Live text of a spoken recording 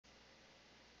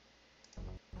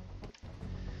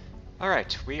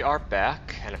Alright, we are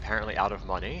back, and apparently out of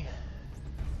money.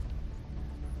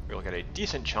 We'll get a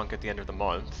decent chunk at the end of the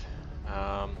month.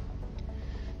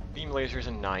 Beam lasers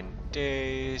in 9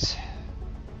 days.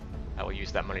 I will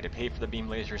use that money to pay for the beam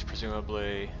lasers,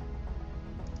 presumably.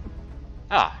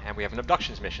 Ah, and we have an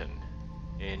abductions mission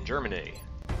in Germany.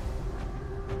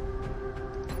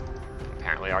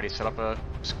 Apparently I already set up a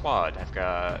squad. I've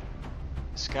got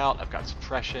Scout, I've got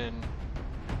Suppression.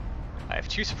 I have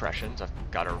 2 suppressions.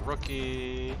 I've got a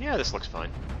rookie. Yeah, this looks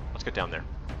fine. Let's get down there.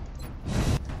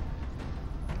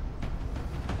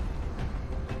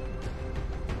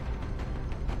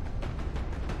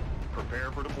 Prepare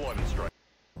for deployment strike.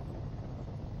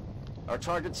 Our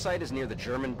target site is near the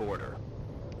German border.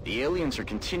 The aliens are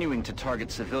continuing to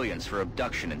target civilians for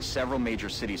abduction in several major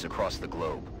cities across the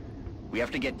globe. We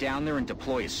have to get down there and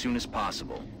deploy as soon as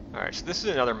possible. Alright, so this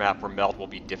is another map where meld will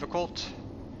be difficult,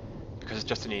 because it's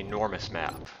just an enormous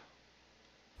map.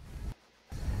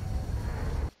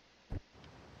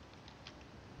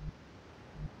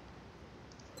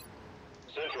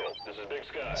 Central, this is Big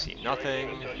Sky. See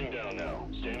nothing. Touching down now.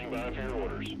 Standing by for your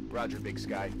orders. Roger, Big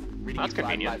Sky. Reading That's you 5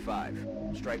 convenient. by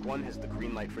 5. Strike 1 has the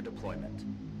green light for deployment.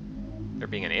 There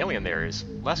being an alien there is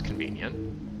less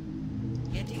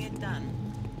convenient. Getting it done.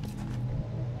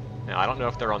 Now, I don't know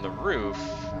if they're on the roof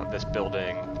of this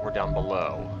building or down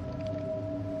below.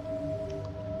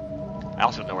 I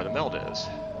also don't know where the meld is.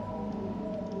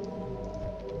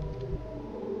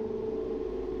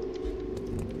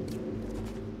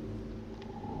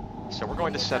 So we're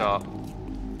going to set up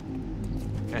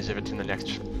as if it's in the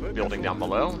next building down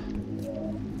below.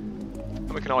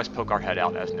 And we can always poke our head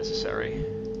out as necessary.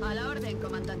 A la orden,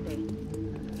 comandante.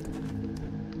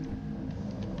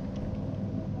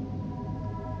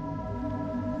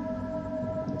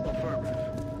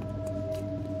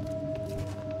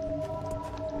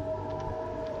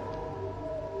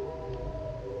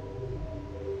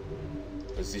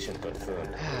 Position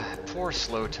confirmed. Poor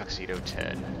slow Tuxedo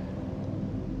Ted.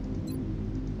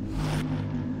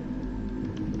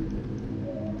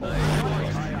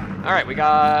 Alright, we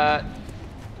got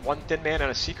 1 thin man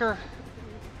and a seeker.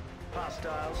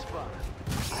 Hostile spot.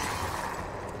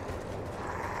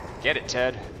 Get it,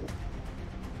 Ted.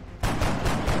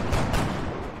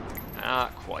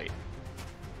 Not quite.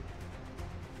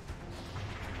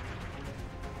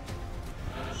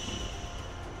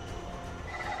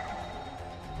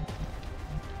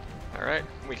 Alright,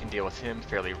 we can deal with him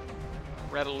fairly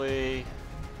readily.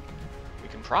 We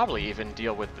can probably even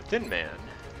deal with the thin man.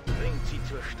 Bringt sie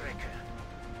zur Strecke.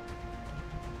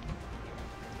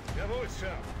 Jawohl,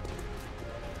 Sir.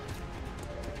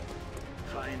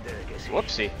 Feinde gesehen.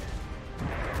 Whoopsie.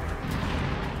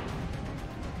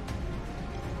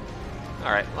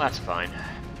 Alright, well that's fine.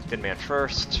 Thin man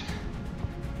first.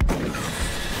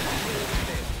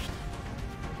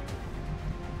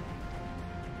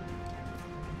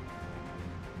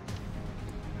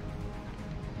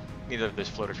 Neither of those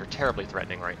floaters are terribly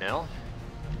threatening right now.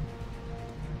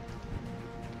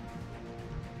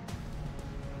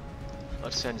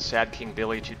 Let's send Sad King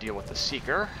Billy to deal with the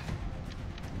Seeker.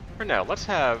 Or no, let's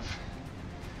have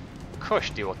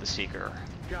Kush deal with the Seeker.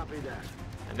 Copy that.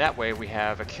 And that way we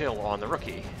have a kill on the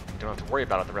rookie. We don't have to worry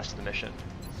about it the rest of the mission.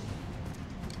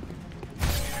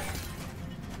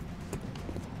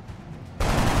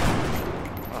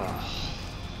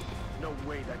 No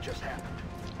way that just happened.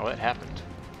 Oh, that happened.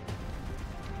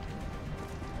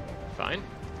 Fine.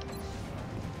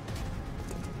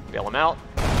 Bail him out.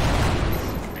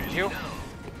 Thank you.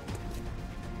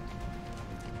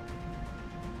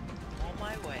 On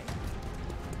my way.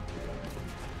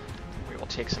 We will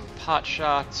take some pot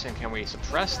shots, and can we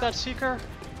suppress that Seeker?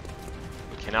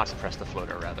 We cannot suppress the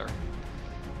floater, rather.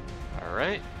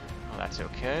 Alright. Well, that's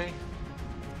okay.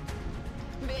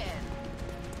 Bien.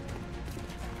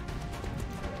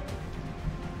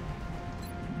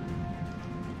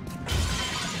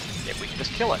 If we can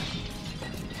just kill it.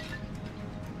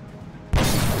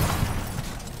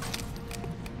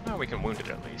 Oh, we can wound it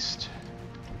at least.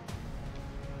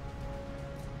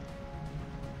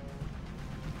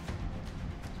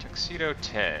 Tuxedo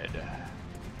Ted.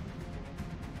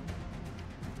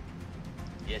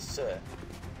 Yes, sir.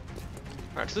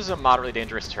 Alright, so this is a moderately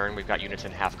dangerous turn. We've got units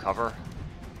in half cover.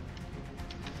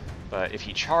 But if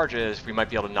he charges, we might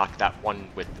be able to knock that one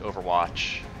with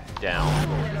Overwatch down.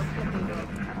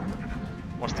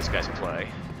 What's this guy's play?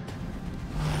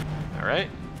 Alright.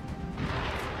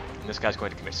 And this guy's going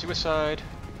to commit suicide.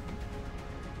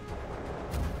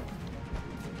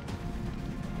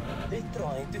 They're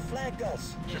trying to flank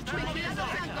us.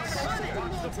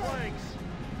 Watch the flanks.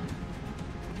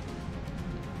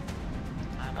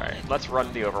 Alright, let's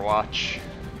run the Overwatch.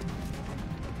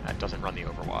 That doesn't run the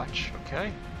Overwatch.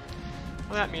 Okay.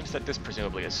 Well, that means that this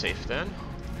presumably is safe then.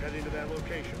 Heading to that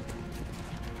location.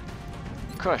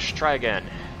 Kush, try again.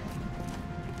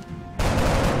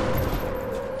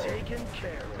 Taken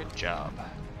care of. Good job.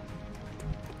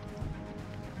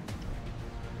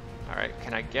 Alright,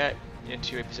 can I get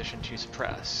into a position to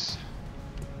suppress?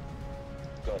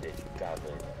 Got it,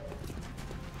 covered.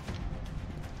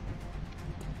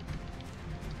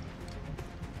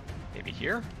 Maybe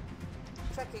here?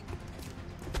 Checking.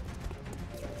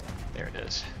 There it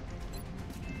is.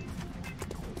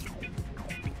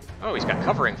 Oh, he's got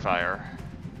covering fire.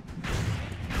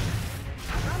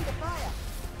 Under fire.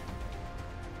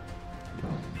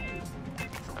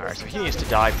 Alright, so he needs to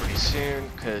die pretty soon,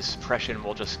 because suppression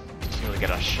will just continually get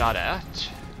a shot at.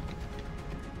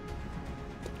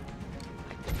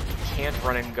 I can't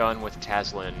run and gun with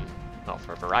Taslin, well,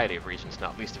 for a variety of reasons,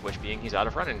 not least of which being he's out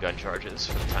of run and gun charges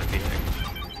for the time being.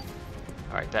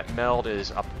 Alright, that meld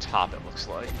is up top, it looks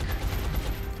like.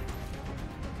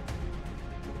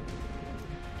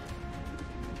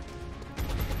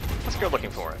 Let's go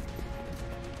looking for it.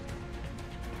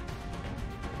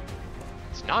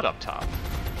 It's not up top.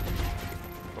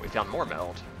 But we found more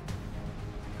meld.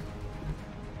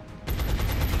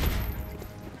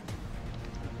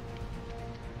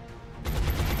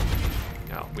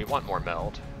 No, we want more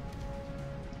meld.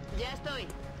 Ya estoy.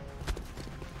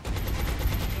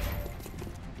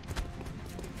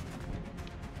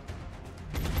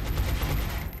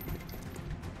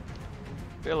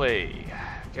 Billy,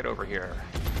 get over here.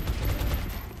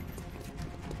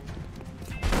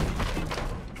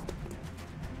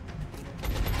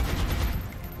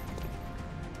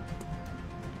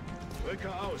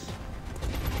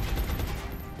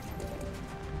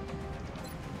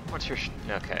 What's your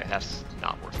okay, that's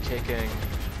not worth taking.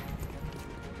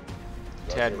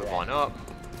 Ted, move on up.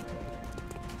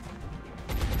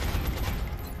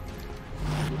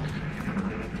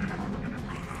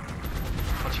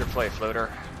 What's your play,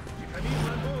 floater?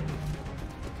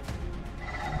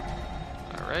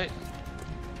 Alright.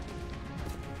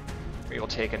 We will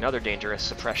take another dangerous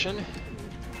suppression.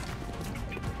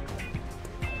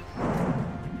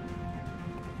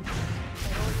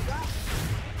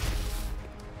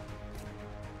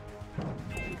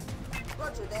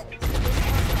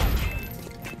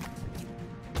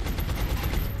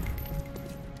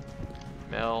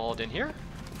 Meld in here.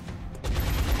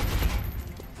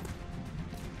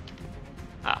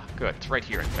 Ah, good. It's right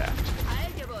here, in fact. A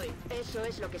él que voy. Eso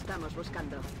es lo que estamos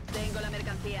buscando. Tengo la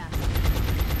mercancía.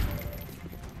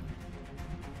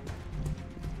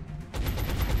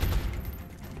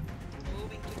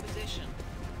 Moving to position.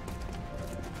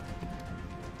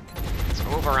 It's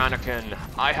over, Anakin.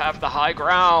 I have the high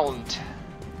ground.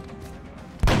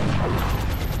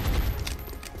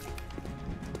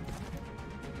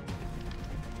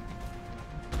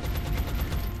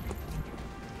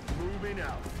 Moving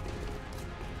out.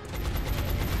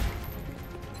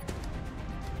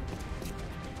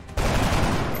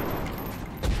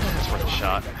 That's worth a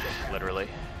shot, literally.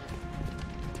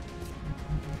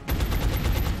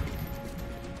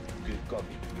 Good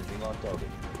copy. Moving on target.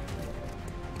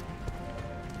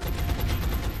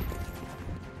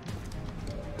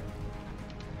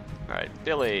 Alright,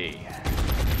 Billy.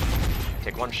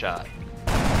 Take one shot.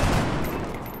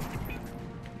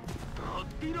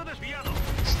 Tiro desviado.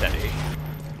 Steady.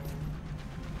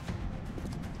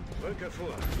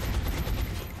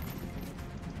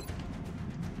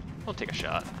 We'll take a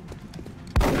shot.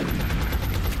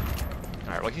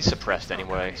 Alright, well he's suppressed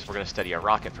anyway, so we're gonna steady a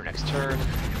rocket for next turn.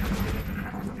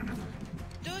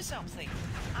 Do something.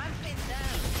 I'm pinned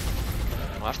down.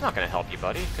 Well, that's not gonna help you,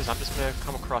 buddy, because I'm just gonna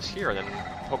come across here and then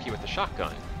poke you with the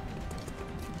shotgun.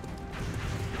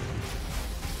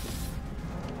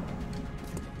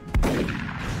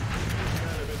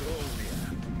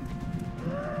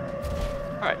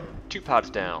 Alright, 2 pods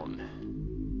down.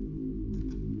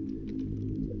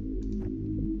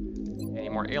 Any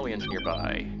more aliens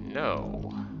nearby?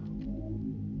 No.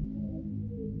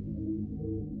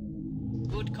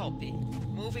 Good copy.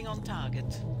 Moving on target.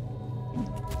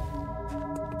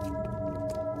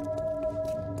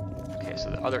 Okay, so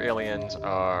the other aliens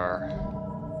are...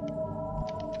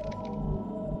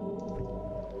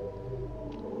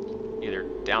 either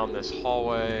down this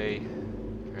hallway,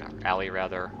 or alley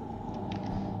rather.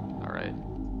 Alright.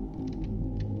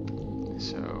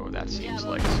 So that seems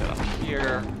like set up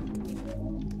here.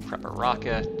 Prep a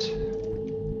rocket.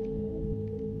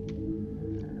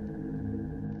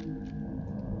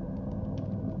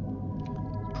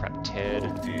 Prep Ted.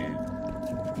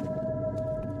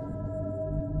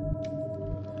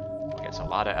 Gets a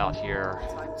lot of out here.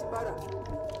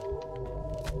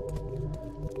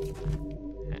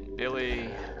 And Billy...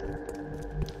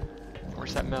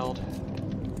 Where's that meld?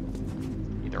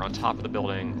 Either on top of the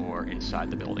building or inside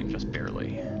the building, just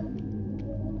barely.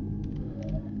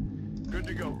 Good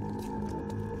to go.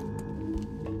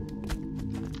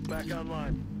 Back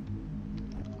online.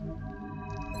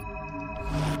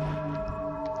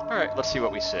 Alright, let's see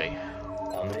what we see.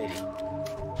 I'm ready.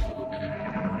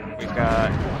 We've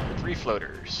got 3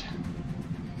 floaters.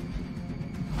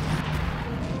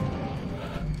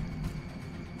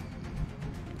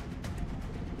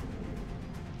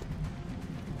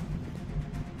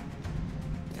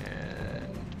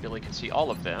 And Billy can see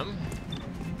all of them.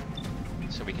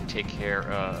 So we can take care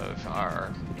of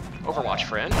our Overwatch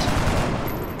friend.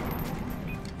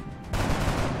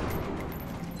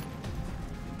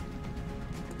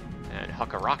 And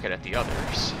huck a rocket at the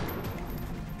others.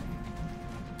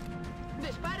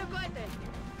 Disparo cohete.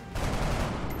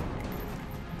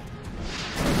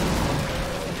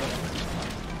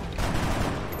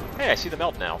 Hey, I see the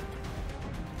melt now.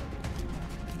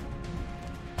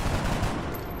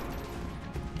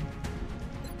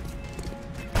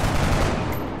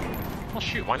 Well,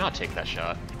 shoot, why not take that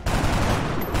shot?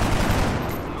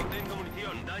 No tengo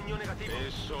munición. Daño negativo.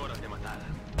 Es hora de matar.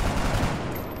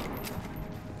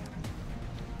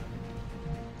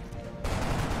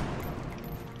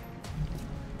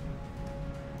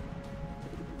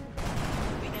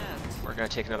 We're going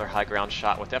to take another high ground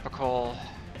shot with Epical.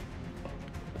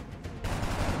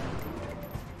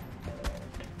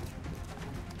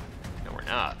 No, we're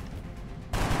not.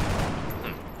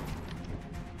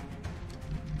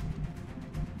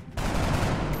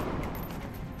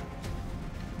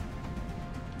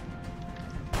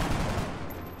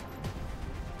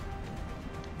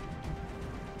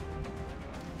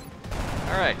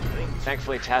 Alright,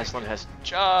 thankfully Taslim has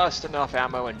just enough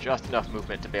ammo and just enough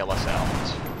movement to bail us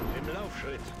out. Im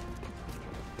Laufschritt.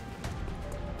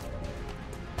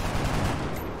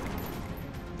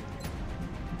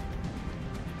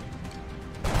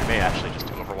 We may actually just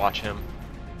overwatch him.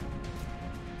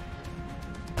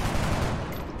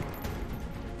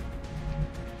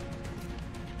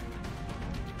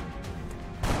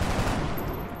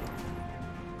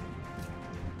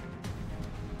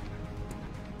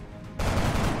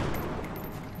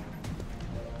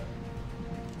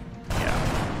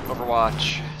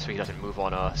 Overwatch, so he doesn't move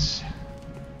on us.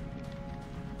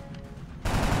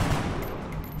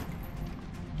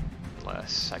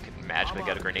 Unless I can magically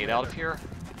get a grenade out of here.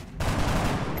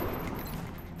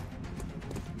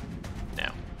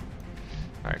 No.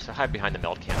 Alright, so hide behind the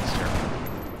meld canister.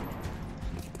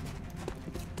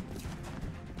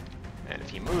 And if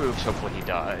he moves, hopefully he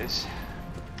dies.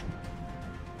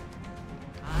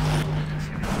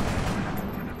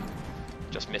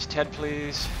 Just miss Ted,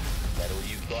 please.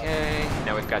 Okay,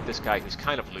 now we've got this guy who's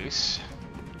kind of loose.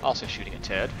 Also shooting at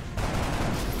Ted.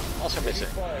 Also missing.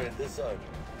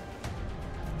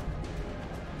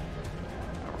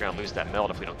 We're gonna lose that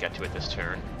meld if we don't get to it this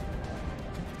turn.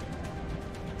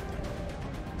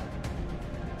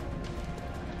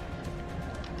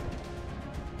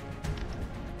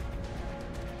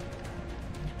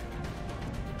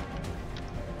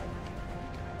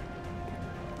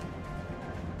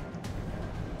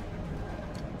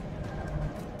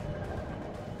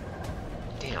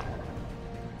 Damn.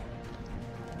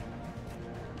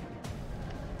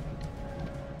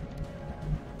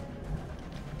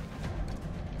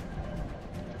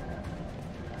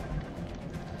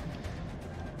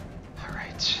 All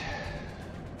right.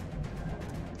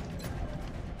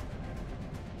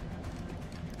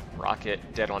 Rocket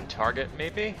dead on target,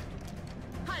 maybe?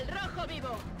 Al rojo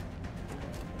vivo.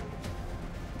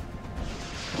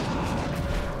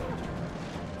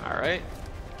 All right.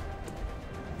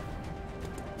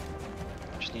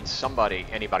 Just need somebody,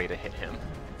 anybody to hit him.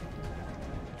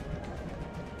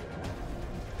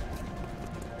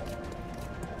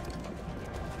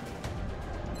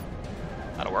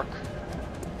 That'll work.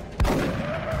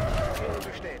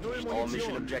 All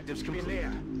mission objectives complete.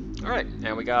 Alright,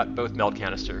 and we got both meld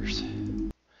canisters.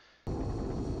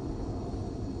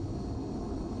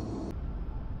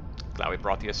 Glad we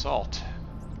brought the assault.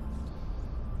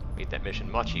 Made that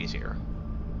mission much easier.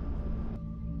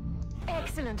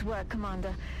 Excellent work,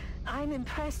 Commander. I'm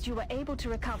impressed you were able to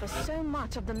recover so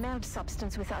much of the meld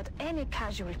substance without any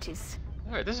casualties.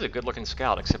 Alright, this is a good looking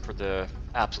scout, except for the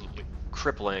absolutely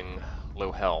crippling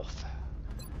low health.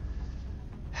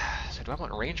 So do I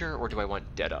want Ranger or do I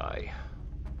want Deadeye?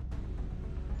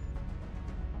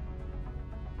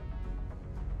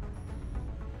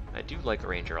 I do like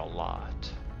Ranger a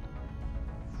lot.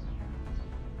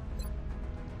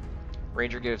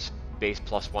 Ranger gives base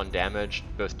 +1 damage,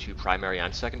 both to primary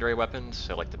and secondary weapons,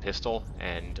 so like the pistol,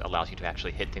 and allows you to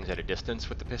actually hit things at a distance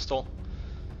with the pistol.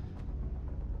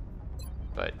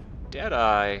 But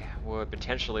Deadeye would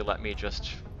potentially let me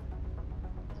just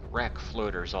wreck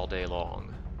floaters all day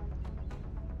long.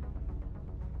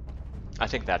 I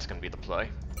think that's going to be the play.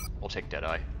 We'll take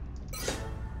Deadeye.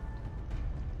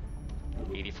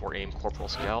 84 aim Corporal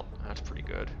Scout, that's pretty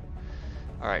good.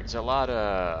 Alright,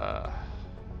 Zelada.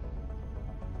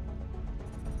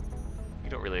 You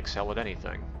don't really excel at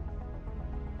anything.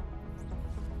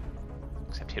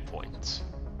 Except hit points.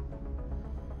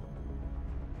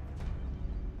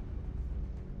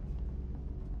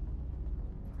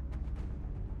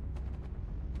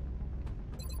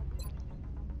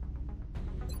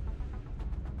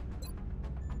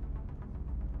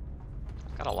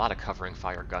 Got a lot of covering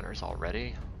fire gunners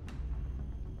already.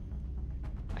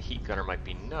 A heat gunner might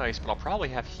be nice, but I'll probably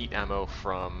have heat ammo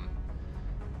from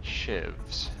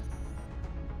shivs.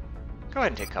 Go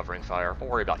ahead and take covering fire. We'll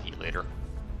worry about heat later.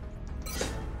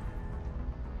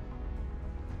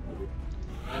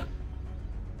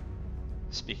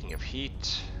 Speaking of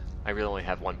heat, I really only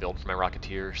have one build for my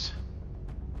Rocketeers.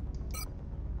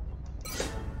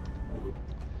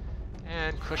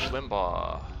 And Kush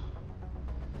Limbaugh.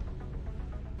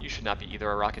 You should not be either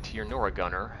a Rocketeer nor a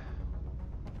Gunner.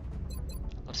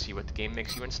 Let's see what the game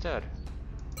makes you instead.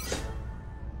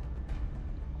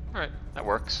 Alright, that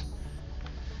works.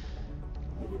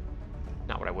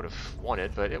 Not what I would have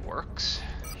wanted, but it works.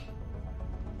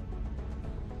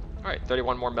 Alright,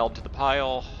 31 more meld to the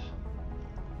pile.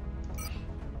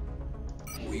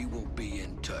 We will be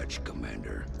in touch,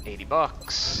 Commander.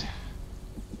 $80.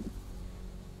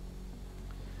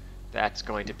 That's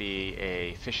going to be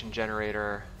a fission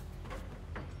generator.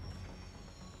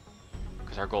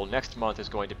 Because our goal next month is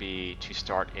going to be to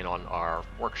start in on our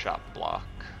workshop block.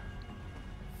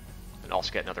 And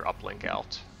also get another uplink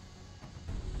out.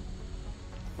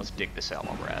 Let's dig this out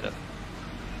while we're at it.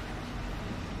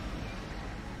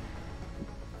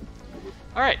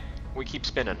 Alright, we keep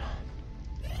spinning.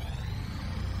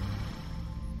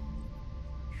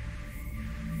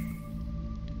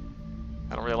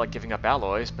 I don't really like giving up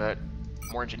alloys, but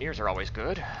more engineers are always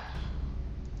good.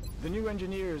 The new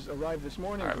engineers arrived this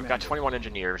morning. Alright, we've got 21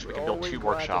 engineers. We can build 2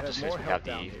 workshops as soon as we have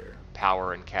the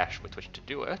power and cash with which to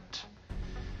do it.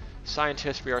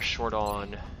 Scientists we are short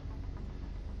on.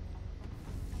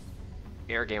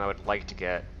 Air game, I would like to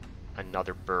get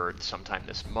another bird sometime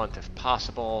this month if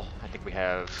possible. I think we've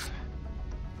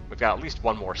got at least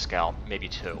one more scout, maybe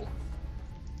 2.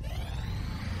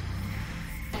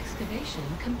 Excavation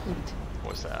complete.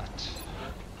 What was that?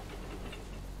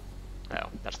 Oh,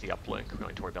 that's the uplink. We don't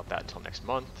need to worry about that until next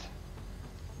month.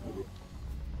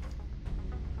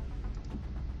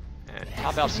 And how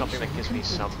about something that gives me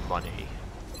some money?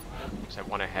 Because I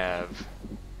want to have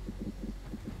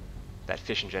that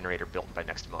fission generator built by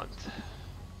next month.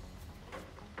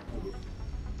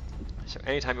 So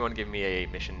anytime you want to give me a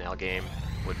mission now game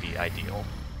would be ideal.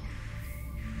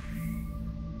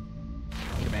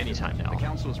 Anytime now. The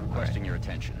Council is requesting your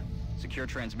attention. Secure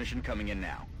transmission coming in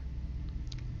now.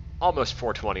 Almost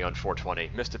 420 on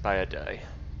 420. Missed it by a day.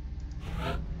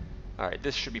 Alright,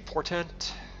 this should be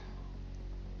Portent,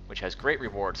 which has great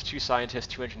rewards. 2 scientists,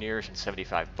 2 engineers, and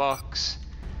 $75.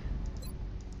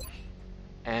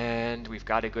 And we've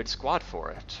got a good squad for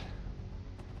it.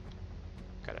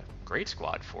 Got a great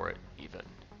squad for it, even.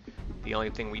 The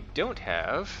only thing we don't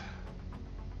have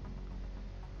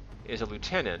is a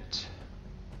lieutenant.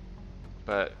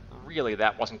 But really,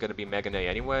 that wasn't going to be Megane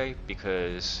anyway,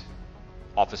 because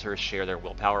officers share their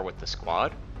willpower with the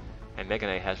squad, and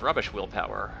Megane has rubbish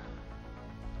willpower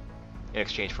in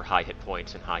exchange for high hit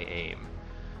points and high aim.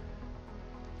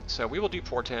 So we will do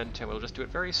Portent, and we'll just do it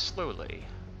very slowly.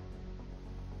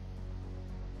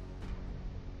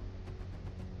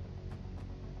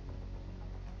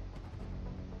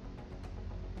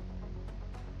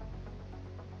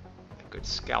 Good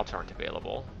scouts aren't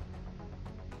available.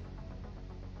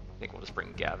 I think we'll just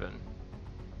bring Gavin.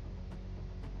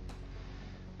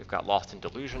 We've got Lost and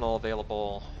Delusional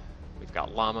available. We've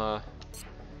got Llama.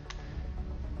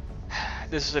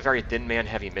 This is a very thin man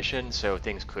heavy mission, so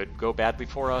things could go badly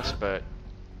for us, but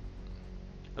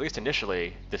at least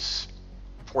initially, this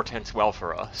portends well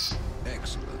for us.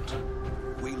 Excellent.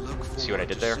 We look forward See what I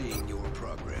did there? to seeing your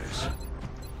progress.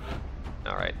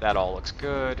 Alright, that all looks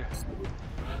good.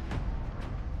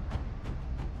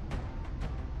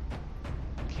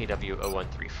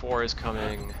 KW0134 is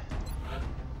coming.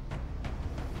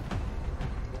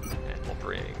 And we'll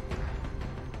bring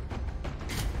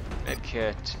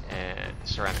medkit and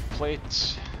ceramic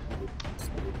plates.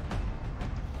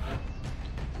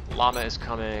 Llama is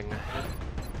coming.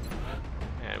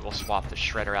 And we'll swap the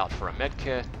Shredder out for a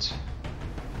medkit.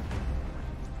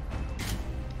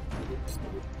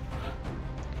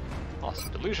 Also,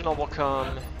 Delusional will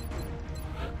come.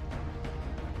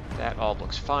 That all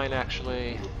looks fine,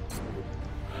 actually.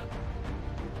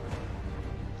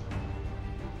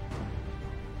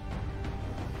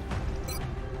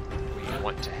 We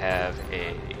want to have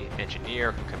an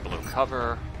engineer who can blow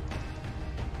cover.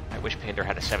 I wish Pander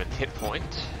had a 7th hit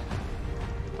point,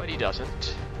 but he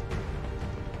doesn't.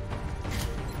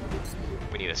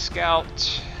 We need a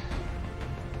scout.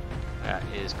 That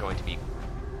is going to be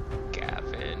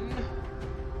Gavin.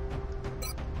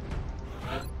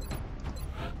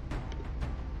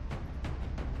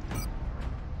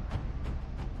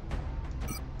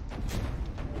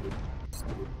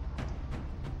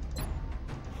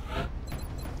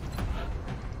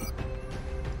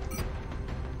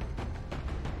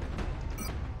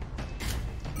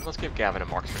 Let's give Gavin a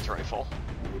marksman's rifle.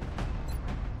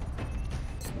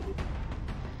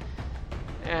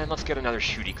 And let's get another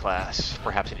shooty class,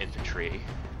 perhaps an infantry.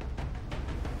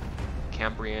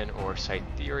 Cambrian or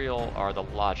Cythereal are the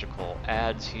logical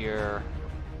adds here.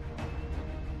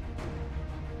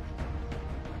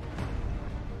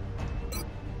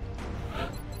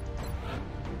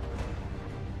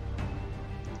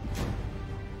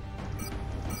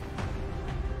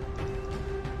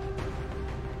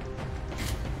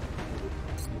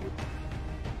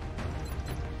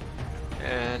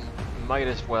 And might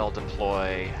as well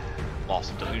deploy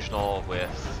Loss of Delusional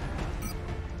with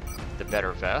the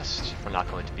better vest. We're not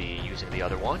going to be using the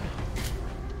other one.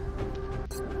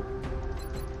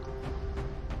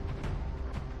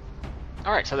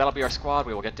 Alright, so that'll be our squad.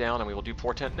 We will get down and we will do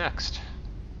Portent next.